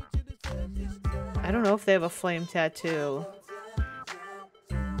 I don't know if they have a flame tattoo.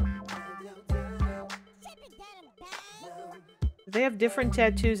 Do they have different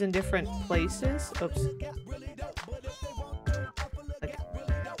tattoos in different places? Oops. Like,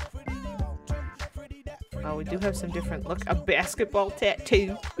 oh, we do have some different... Look, a basketball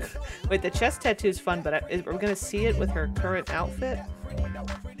tattoo. Wait, the chest tattoo is fun, but are we going to see it with her current outfit?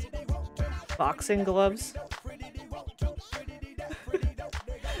 Boxing gloves.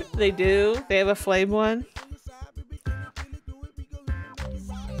 They do. They have a flame one.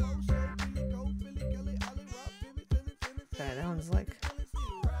 Okay, that one's like...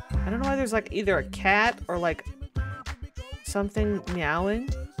 I don't know why there's like either a cat or like something meowing.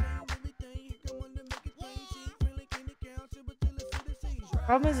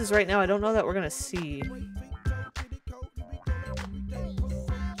 Problem is right now I don't know that we're gonna see.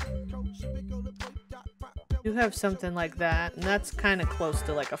 You have something like that, and that's kind of close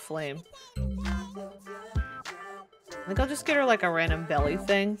to like a flame. I think I'll just get her like a random belly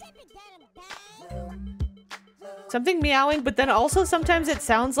thing. Something meowing, but then also sometimes it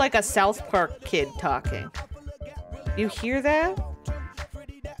sounds like a South Park kid talking. You hear that?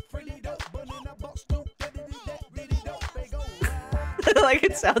 Like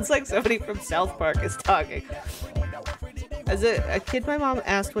it sounds like somebody from South Park is talking. As a kid, my mom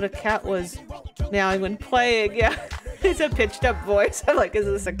asked what a cat was meowing when playing. Yeah, it's a pitched up voice. I'm like, is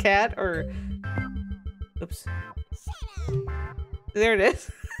this a cat or... Oops. There it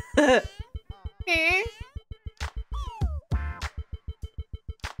is.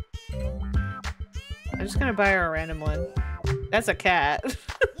 I'm just gonna buy her a random one. That's a cat.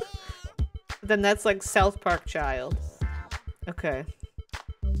 Then that's like South Park child. Okay.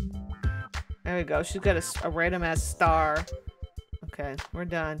 There we go. She's got a random ass star. Okay, we're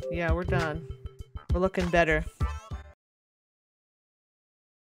done. Yeah, we're done. We're looking better.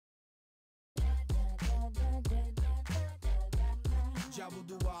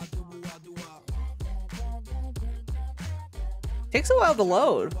 Takes a while to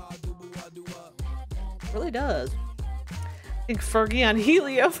load. It really does. I think Fergie on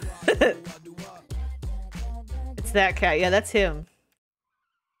helium. It's that cat. Yeah, that's him.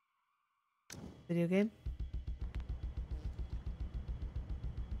 Video game?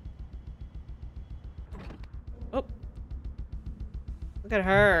 Oh. Look at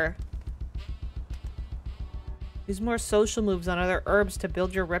her. Use more social moves on other Urbz to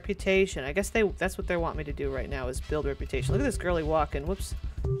build your reputation. I guess that's what they want me to do right now, is build reputation. Look at this girly walking. Whoops.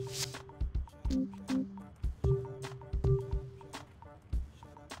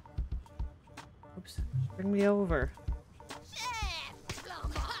 Oops. Bring me over.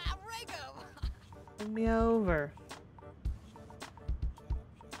 Bring me over.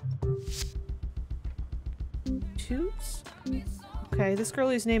 Toots? Okay, this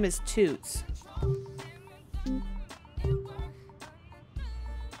girlie's name is Toots.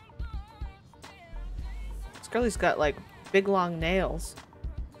 This girlie's got like big long nails.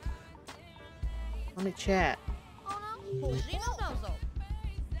 Let me chat.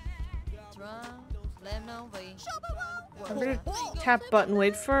 I'm gonna tap button,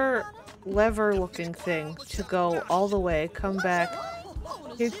 wait for lever looking thing to go all the way, come back,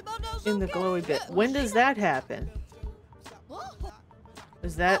 hit in the glowy bit. When does that happen?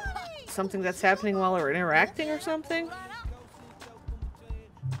 Is that something that's happening while we're interacting or something?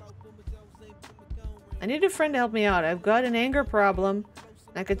 I need a friend to help me out. I've got an anger problem.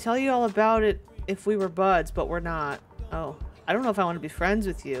 I could tell you all about it if we were buds, but we're not. Oh, I don't know if I want to be friends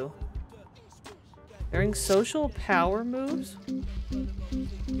with you. During social power moves?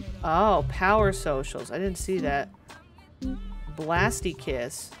 Oh, power socials. I didn't see that. Blasty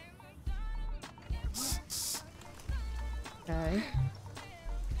kiss. Okay.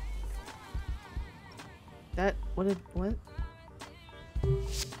 That, what?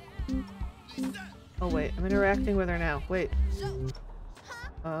 Oh wait, I'm interacting with her now. Wait.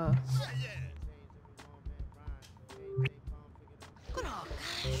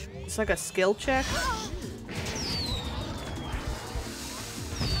 It's like a skill check.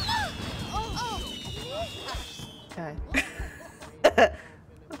 Okay.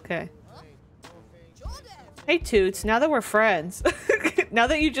 Okay. Hey Toots, now that we're friends. Now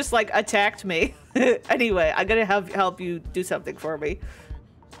that you just like attacked me. Anyway, I'm gonna help you do something for me.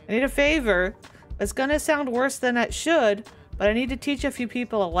 I need a favor. It's gonna sound worse than it should, but I need to teach a few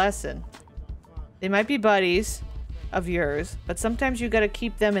people a lesson. They might be buddies of yours, but sometimes you gotta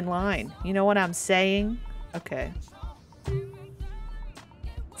keep them in line. You know what I'm saying? Okay.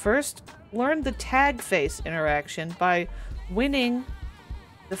 First, learn the tag face interaction by winning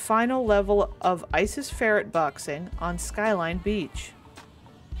the final level of Isis Ferret Boxing on Skyline Beach.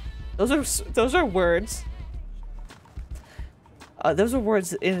 Those are words. Those are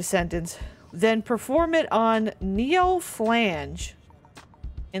words in a sentence. Then perform it on Neo Flange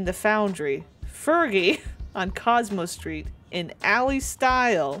in the Foundry, Fergie on Cosmo Street in Alley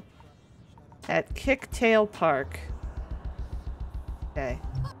Style at Kicktail Park. Okay.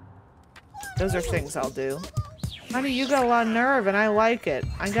 Those are things I'll do. Honey, you got a lot of nerve and I like it.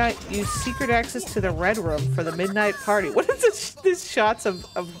 I got you secret access to the Red Room for the midnight party. What is this shots of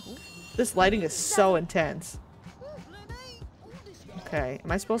this lighting is so intense. Okay,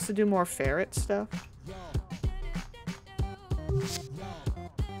 am I supposed to do more ferret stuff?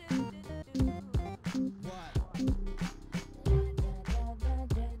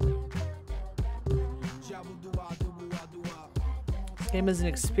 This game is an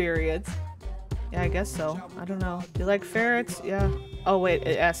experience. Yeah, I guess so. I don't know. Do you like ferrets? Yeah. Oh wait,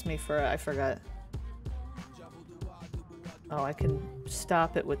 it asked me for I forgot. Oh, I can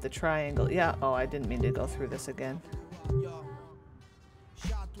stop it with the triangle. Yeah. Oh, I didn't mean to go through this again.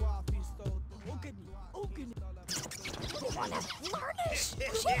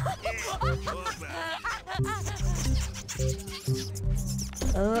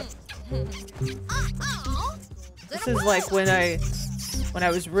 This is like when I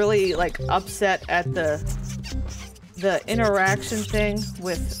was really like upset at the interaction thing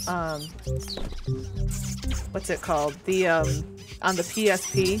with what's it called? The on the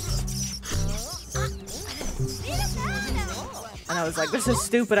PSP. And I was like, this is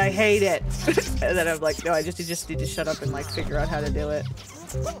stupid, I hate it. And then I'm like, no, you just need to shut up and like figure out how to do it.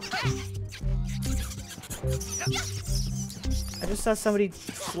 just saw somebody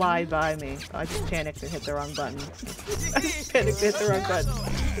fly by me. Oh, I just panicked and hit the wrong button. I just panicked and hit the wrong button.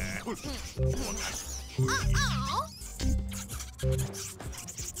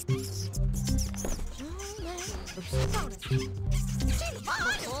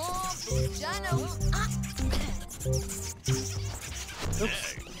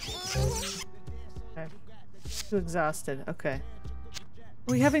 Oops. Okay. Too exhausted. Okay.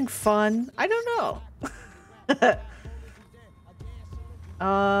 Are we having fun? I don't know.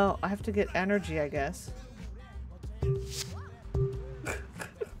 I have to get energy, I guess.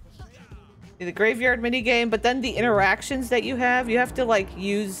 The graveyard minigame, but then the interactions that you have to like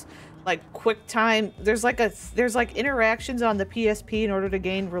use like quick time. There's like interactions on the PSP in order to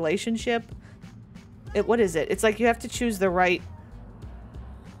gain relationship. What is it? It's like you have to choose the right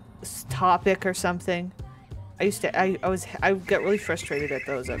topic or something. I get really frustrated at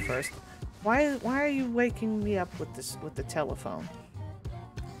those at first. Why are you waking me up with the telephone?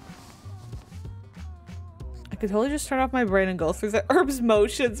 I could totally just turn off my brain and go through the Urbz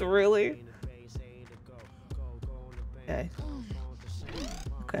motions, really? Okay.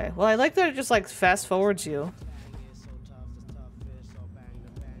 Okay, well I like that it just like fast forwards you.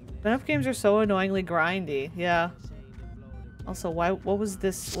 Enough games are so annoyingly grindy, yeah. Also, what was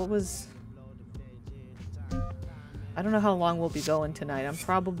this? I don't know how long we'll be going tonight. I'm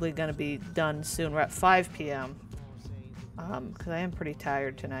probably gonna be done soon. We're at 5 p.m. Because I am pretty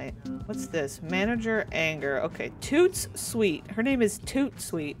tired tonight. What's this? Manager Anger. Okay, Toots Sweet. Her name is Toot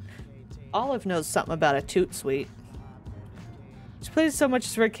Sweet. Olive knows something about a Toot Sweet. She plays so much,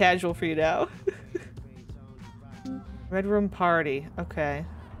 it's very casual for you now. Red Room Party. Okay.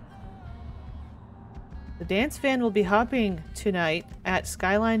 The dance van will be hopping tonight at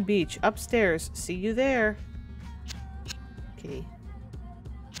Skyline Beach. Upstairs. See you there. Okay.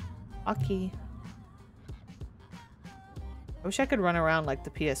 Okay. I wish I could run around like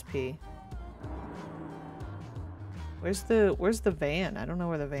the PSP. Where's the van? I don't know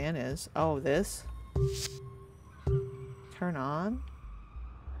where the van is. Oh, this? Turn on?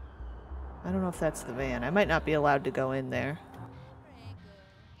 I don't know if that's the van. I might not be allowed to go in there.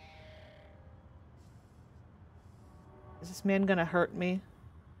 Is this man gonna hurt me?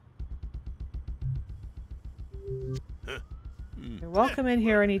 You're welcome in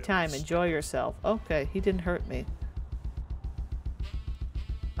here anytime. Enjoy yourself. Okay, he didn't hurt me.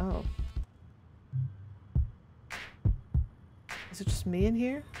 Oh. Is it just me in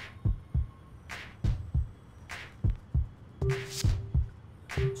here?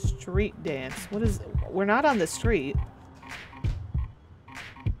 Street dance. What is... We're not on the street.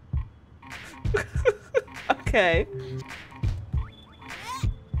 Okay.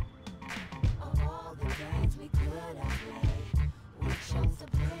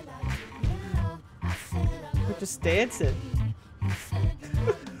 We're just dancing.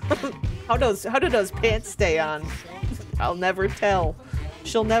 How do those pants stay on? I'll never tell.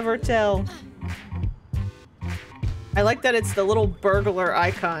 She'll never tell. I like that it's the little burglar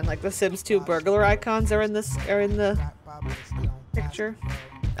icon, like the Sims 2 burglar icons are in the picture.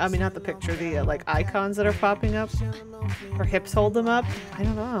 I mean, not the picture, the like icons that are popping up. Her hips hold them up. I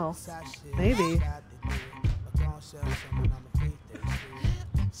don't know. Maybe.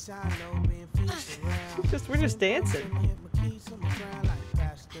 We're just dancing.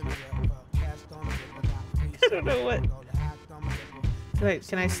 I don't know what. Wait,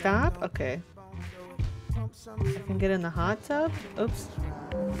 can I stop? Okay. I can get in the hot tub? Oops.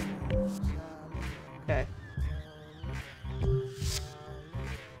 Okay.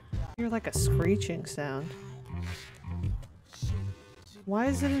 You're like a screeching sound. Why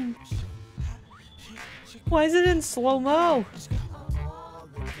is it in slow-mo?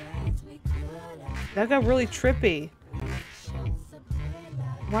 That got really trippy.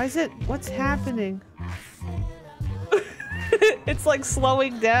 Why is it... What's happening? It's like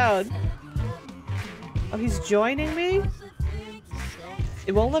slowing down. Oh, he's joining me?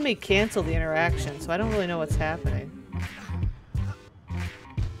 It won't let me cancel the interaction, so I don't really know what's happening.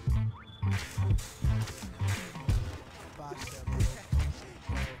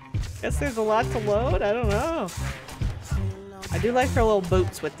 Guess there's a lot to load? I don't know. I do like her little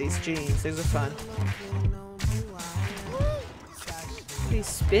boots with these jeans. These are fun. He's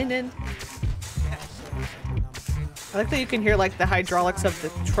spinning. I like that you can hear like the hydraulics of the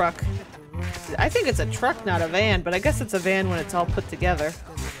truck. I think it's a truck, not a van, but I guess it's a van when it's all put together.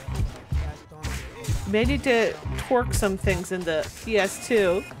 May need to twerk some things in the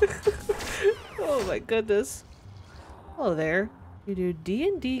PS2. Oh my goodness. Hello there. You do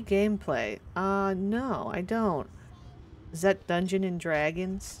D&D gameplay? No, I don't. Is that Dungeons and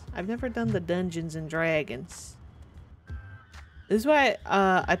Dragons? I've never done the Dungeons and Dragons. This is why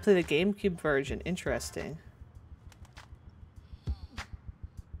I play the GameCube version. Interesting.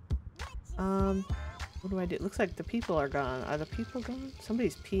 What do I do? It looks like the people are gone. Are the people gone?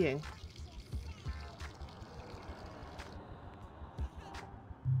 Somebody's peeing.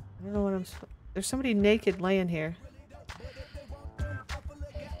 I don't know what I'm... There's somebody naked laying here.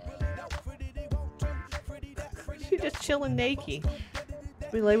 She's just chilling naked.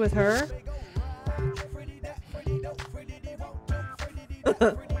 Should we lay with her?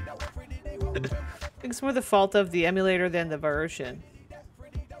 I think it's more the fault of the emulator than the version.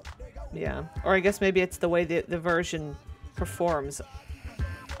 Yeah. Or I guess maybe it's the way the version performs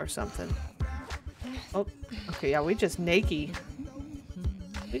or something. Oh, okay, yeah, we just naked.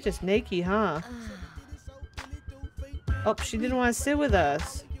 We just naked, huh? Oh, she didn't want to sit with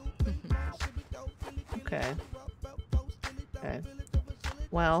us. Okay. Okay.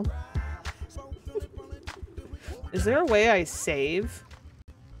 Well. Is there a way I save?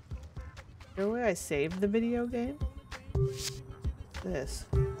 Is there a way I save the video game? This.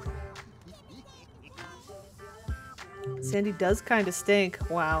 Sandy does kind of stink.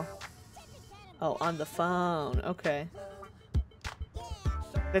 Wow. Oh, on the phone. Okay.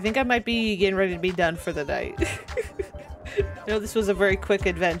 I think I might be getting ready to be done for the night. You know, this was a very quick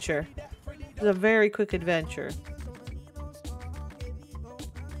adventure. It was a very quick adventure.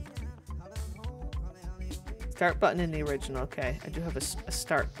 Start button in the original. Okay, I do have a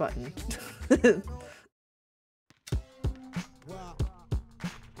start button. Okay,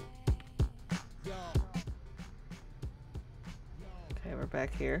 we're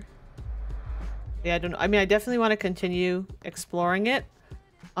back here. Yeah, I don't know. I mean, I definitely want to continue exploring it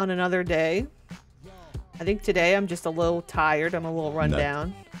on another day. I think today I'm just a little tired. I'm a little run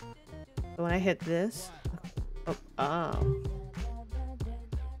down. So when I hit this... Oh.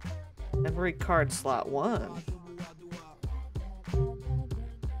 Every card slot 1.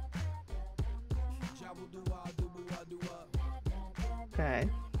 Okay.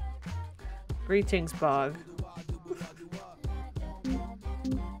 Greetings, Bog.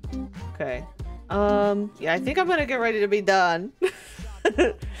 Okay. Yeah, I think I'm gonna get ready to be done.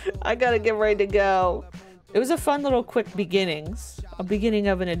 I gotta get ready to go. It was a fun little quick beginnings. A beginning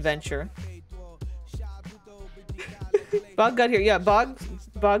of an adventure. Bog got here. Yeah,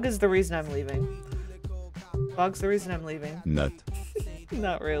 Bog is the reason I'm leaving. Bog's the reason I'm leaving. Not.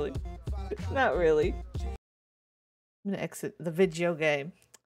 Not really. Not really. I'm gonna exit the video game.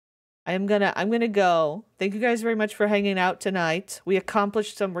 I'm gonna go. Thank you guys very much for hanging out tonight. We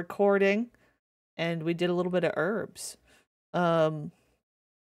accomplished some recording and we did a little bit of Urbz.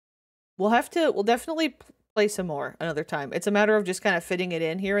 We'll definitely play some more another time. It's a matter of just kind of fitting it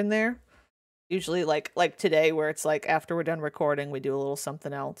in here and there. Usually like today where it's like after we're done recording, we do a little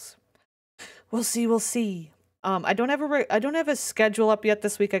something else. We'll see, we'll see. I don't have a schedule up yet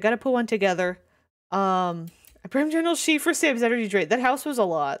this week. I gotta put one together. I blamed General She for Sam's energy drink. That house was a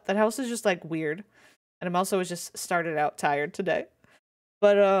lot. That house is just like weird. And I'm also just started out tired today.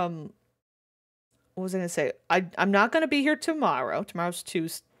 But what was I gonna say? I'm not gonna be here tomorrow. Tomorrow's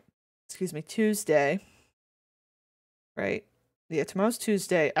Tuesday. Right? Yeah, tomorrow's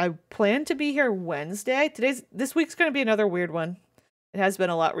Tuesday. I plan to be here Wednesday. This week's gonna be another weird one. It has been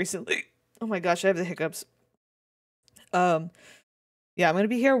a lot recently. Oh my gosh, I have the hiccups. Yeah, I'm gonna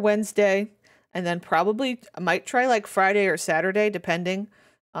be here Wednesday, and then probably I might try like Friday or Saturday, depending.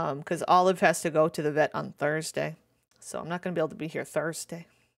 Because Olive has to go to the vet on Thursday, so I'm not gonna be able to be here Thursday.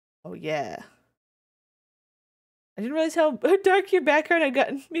 Oh yeah. I didn't realize how dark your background had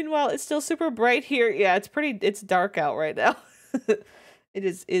gotten. Meanwhile, it's still super bright here. Yeah, it's dark out right now. It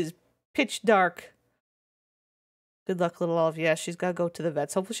is pitch dark. Good luck, little Olive. Yeah, she's got to go to the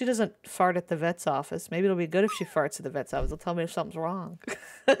vets. Hopefully she doesn't fart at the vet's office. Maybe it'll be good if she farts at the vet's office. They'll tell me if something's wrong.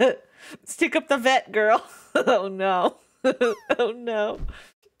 Stick up the vet, girl. Oh, no. Oh, no.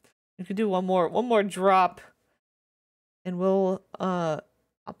 You could do one more drop. And we'll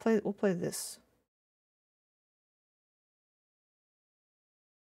play this.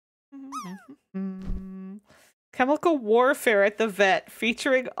 Chemical warfare at the vet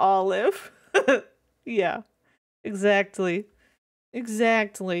featuring Olive. Yeah. Exactly.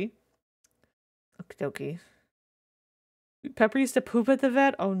 Exactly. Okie dokie. Pepper used to poop at the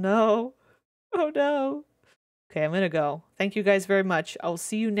vet? Oh no. Oh no. Okay, I'm gonna go. Thank you guys very much. I'll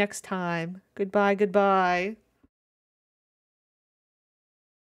see you next time. Goodbye, goodbye.